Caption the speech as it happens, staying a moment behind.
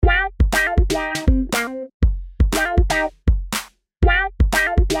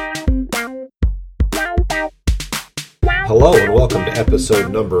welcome to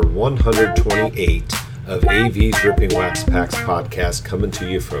episode number 128 of AV's Ripping Wax Packs podcast, coming to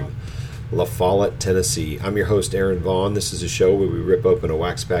you from La Follette, Tennessee. I'm your host, Aaron Vaughn. This is a show where we rip open a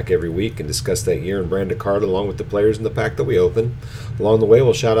wax pack every week and discuss that year and brand a card along with the players in the pack that we open. Along the way,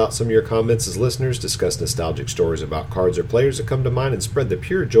 we'll shout out some of your comments as listeners, discuss nostalgic stories about cards or players that come to mind, and spread the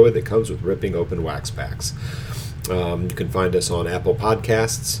pure joy that comes with ripping open wax packs. You can find us on Apple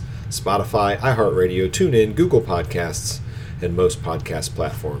Podcasts, Spotify, iHeartRadio, TuneIn, Google Podcasts, and most podcast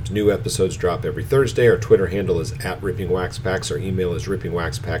platforms. New episodes drop every Thursday. Our Twitter handle is @RippingWaxPacks. Our email is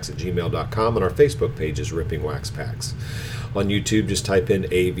rippingwaxpacks@gmail.com, and our Facebook page is Ripping Wax Packs. On YouTube, just type in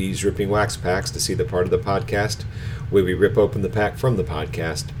AV's Ripping Wax Packs to see the part of the podcast where we rip open the pack from the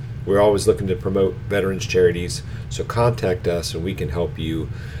podcast. We're always looking to promote veterans charities, so contact us and we can help you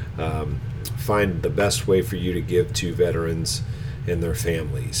find the best way for you to give to veterans and their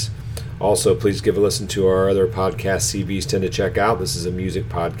families. Also, please give a listen to our other podcasts CVs tend to check out. This is a music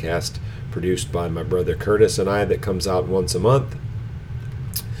podcast produced by my brother Curtis and I that comes out once a month,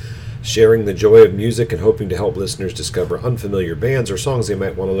 sharing the joy of music and hoping to help listeners discover unfamiliar bands or songs they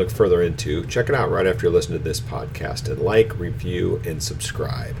might want to look further into. Check it out right after you listen to this podcast, and like, review, and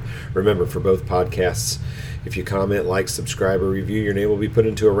subscribe. Remember, for both podcasts, if you comment, like, subscribe, or review, your name will be put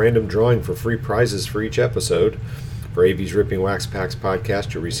into a random drawing for free prizes for each episode. For AV's Ripping Wax Packs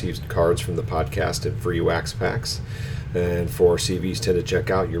podcast, you'll receive cards from the podcast and free wax packs. And for CVs tend to check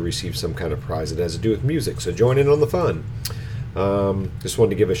out, you'll receive some kind of prize that has to do with music. So join in on the fun. Just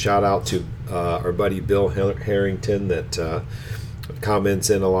wanted to give a shout out to our buddy Bill Harrington that comments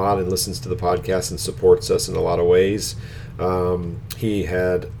in a lot and listens to the podcast and supports us in a lot of ways. He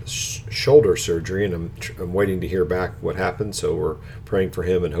had shoulder surgery, and I'm waiting to hear back what happened. So we're praying for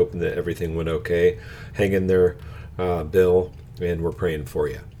him and hoping that everything went okay. Hang in there, Bill, and we're praying for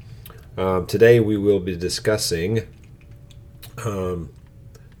you. Today we will be discussing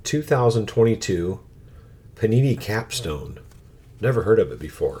 2022 Panini Capstone. Never heard of it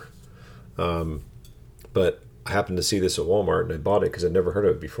before, but I happened to see this at Walmart and I bought it because I'd never heard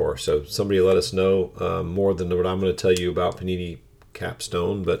of it before. So somebody let us know more than what I'm going to tell you about Panini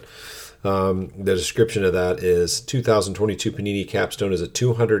Capstone, but the description of that is 2022 Panini Capstone is a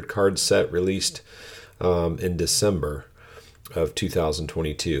 200 card set released in December of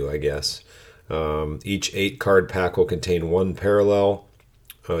 2022, I guess. Each 8 card pack will contain 1 parallel,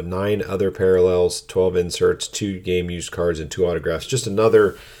 9 other parallels, 12 inserts, 2 game used cards, and 2 autographs. Just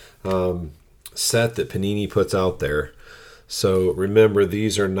another set that Panini puts out there. So remember,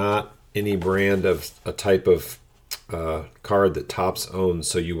 these are not any brand of a type of card that Topps owns,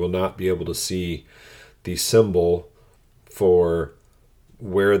 so you will not be able to see the symbol for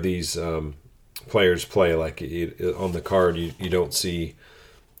where these players play. Like on the card, you don't see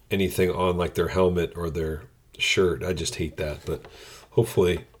anything on like their helmet or their shirt. I just hate that, but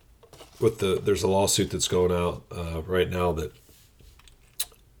hopefully there's a lawsuit that's going out right now that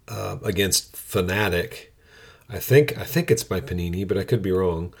against Fanatic. I think it's by Panini, but I could be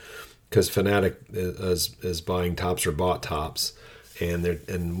wrong, because Fanatic is buying Topps or bought Topps, and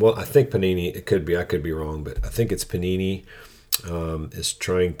I think Panini, it could be, I could be wrong, but I think it's Panini is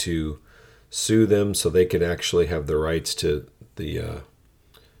trying to sue them so they could actually have the rights to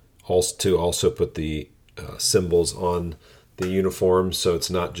also put the symbols on the uniforms, so it's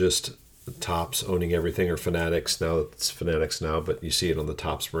not just Topps owning everything, or Fanatics. Now it's Fanatics now, but you see it on the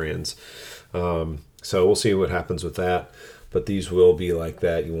Topps brands. So we'll see what happens with that. But these will be like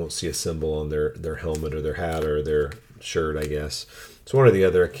that. You won't see a symbol on their helmet or their hat or their shirt, I guess. It's one or the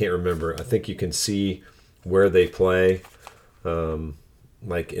other. I can't remember. I think you can see where they play,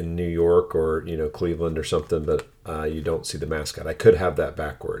 like in New York or Cleveland or something, but you don't see the mascot. I could have that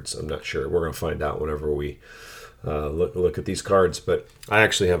backwards. I'm not sure. We're going to find out whenever we look at these cards. But I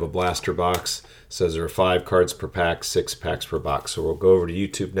actually have a blaster box. It says there are 5 cards per pack, 6 packs per box. So we'll go over to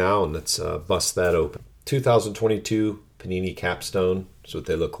YouTube now and let's bust that open. 2022 Panini Capstone. That's what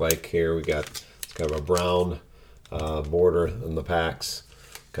they look like here. It's kind of a brown border on the packs,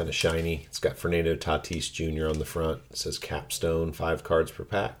 kind of shiny. It's got Fernando Tatis Jr. on the front. It says Capstone, 5 cards per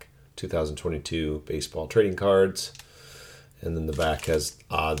pack. 2022 baseball trading cards. And then the back has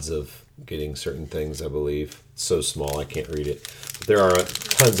odds of getting certain things, I believe. It's so small I can't read it. But there are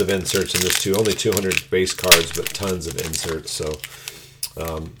tons of inserts in this too. Only 200 base cards, but tons of inserts. So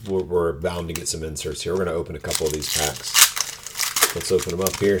we're bound to get some inserts here. We're going to open a couple of these packs. Let's open them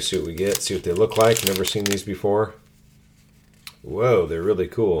up here, see what we get, see what they look like. Never seen these before. Whoa, they're really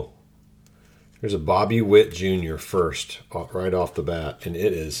cool. There's a Bobby Witt Jr. first, right off the bat. And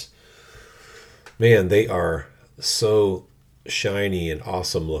it is, man, they are so shiny and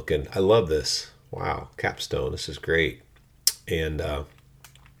awesome looking. I love this. Wow, Capstone, this is great. And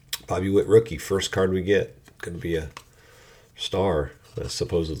Bobby Witt rookie, first card we get. Going to be a star,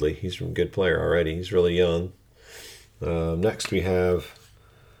 supposedly. He's a good player already. He's really young. Next we have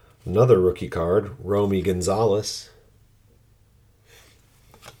another rookie card, Romy Gonzalez.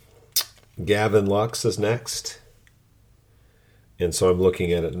 Gavin Lux is next. And so I'm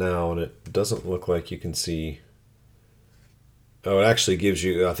looking at it now, and it doesn't look like you can see. Oh, it actually gives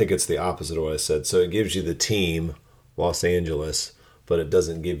you, I think it's the opposite of what I said. So it gives you the team, Los Angeles, but it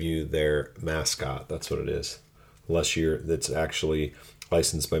doesn't give you their mascot. That's what it is. Unless that's actually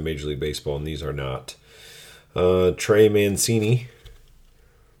licensed by Major League Baseball, and these are not. Trey Mancini.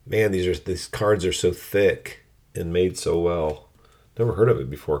 Man, these cards are so thick and made so well. Never heard of it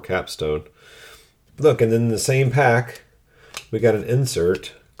before, Capstone. Look, and then in the same pack, we got an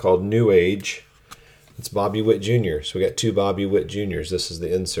insert called New Age. It's Bobby Witt Jr. So we got 2 Bobby Witt Jr.'s. This is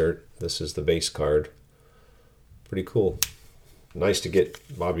the insert. This is the base card. Pretty cool. Nice to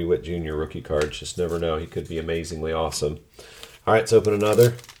get Bobby Witt Jr. rookie cards. Just never know. He could be amazingly awesome. All right, let's open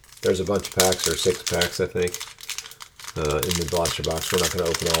another. There's a bunch of packs, or 6 packs, I think, in the blaster box. We're not going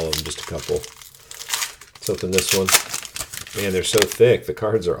to open all of them, just a couple. Let's open this one. Man, they're so thick. The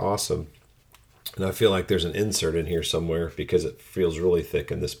cards are awesome. And I feel like there's an insert in here somewhere because it feels really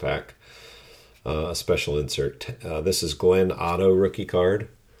thick in this pack. A special insert. This is Glenn Otto rookie card.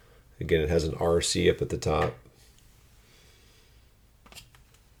 Again, it has an RC up at the top.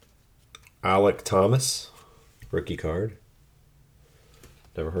 Alec Thomas rookie card.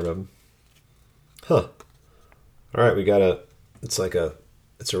 Never heard of him. Huh. All right, we got it's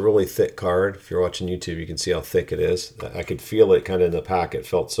a really thick card. If you're watching YouTube, you can see how thick it is. I could feel it kind of in the pack. It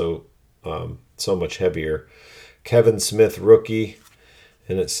felt so much heavier. Kevin Smith rookie,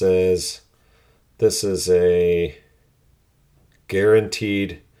 and it says this is a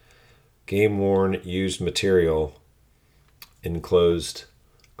guaranteed game-worn used material enclosed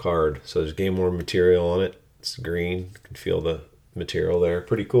card. So there's game-worn material on it. It's green. You can feel the material there.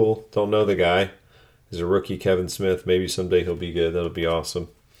 Pretty cool. Don't know the guy. He's a rookie, Kevin Smith. Maybe someday he'll be good. That'll be awesome.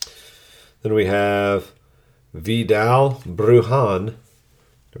 Then we have Vidal Brujan.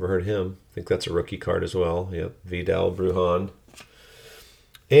 Never heard of him. I think that's a rookie card as well. Yep, Vidal Brujan.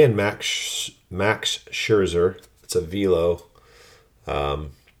 And Max Scherzer. It's a Velo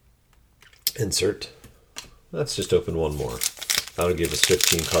insert. Let's just open one more. That'll give us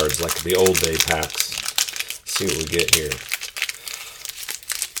 15 cards like the old day packs. Let's see what we get here.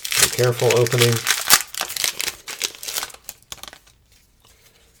 Be careful opening.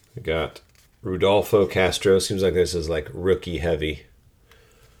 We got Rudolfo Castro. Seems like this is like rookie heavy.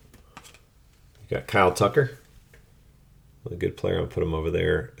 You got Kyle Tucker. A good player. I'll put him over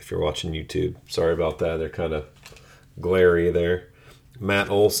there if you're watching YouTube. Sorry about that. They're kind of glary there. Matt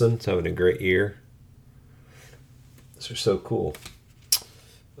Olson's having a great year. These are so cool.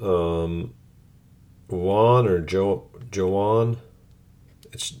 Juan or Joan.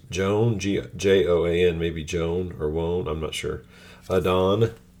 It's Joan, Joan, maybe Joan or Wone. I'm not sure.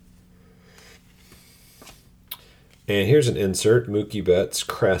 Adon. And here's an insert, Mookie Betts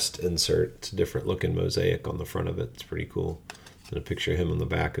crest insert. It's a different looking mosaic on the front of it. It's pretty cool. And a picture of him on the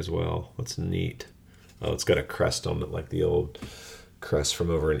back as well. That's neat. Oh, it's got a crest on it like the old crest from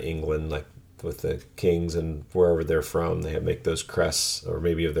over in England, like with the Kings and wherever they're from. They make those crests, or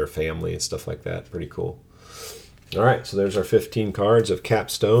maybe of their family and stuff like that. Pretty cool. All right, so there's our 15 cards of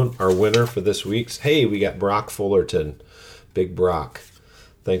Capstone. Our winner for this week's. Hey, we got Brock Fullerton. Big Brock.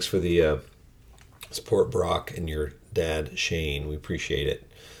 Thanks for the support, Brock, and your dad, Shane. We appreciate it.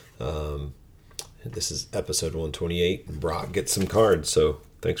 This is episode 128, and Brock gets some cards, so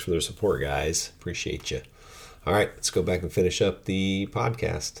thanks for their support, guys. Appreciate you. All right, let's go back and finish up the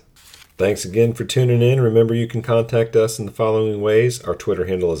podcast. Thanks again for tuning in. Remember, you can contact us in the following ways. Our Twitter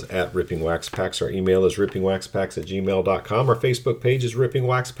handle is @RippingWaxPacks. Our email is rippingwaxpacks@gmail.com. Our Facebook page is Ripping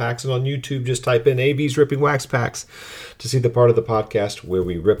Wax Packs. And on YouTube, just type in AB's Ripping Wax Packs to see the part of the podcast where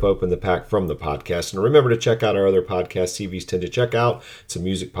we rip open the pack from the podcast. And remember to check out our other podcasts CVs tend to check out. It's a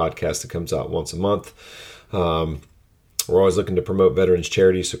music podcast that comes out once a month. We're always looking to promote veterans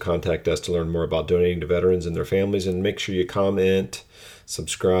charities, so contact us to learn more about donating to veterans and their families. And make sure you comment,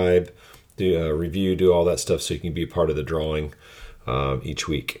 subscribe, do review, do all that stuff so you can be part of the drawing each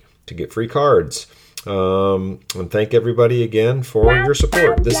week to get free cards. And thank everybody again for your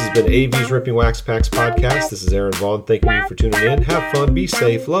support. This has been AV's Ripping Wax Packs podcast. This is Aaron Vaughn. Thanking you for tuning in. Have fun, be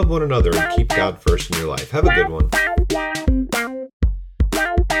safe, love one another, and keep God first in your life. Have a good one.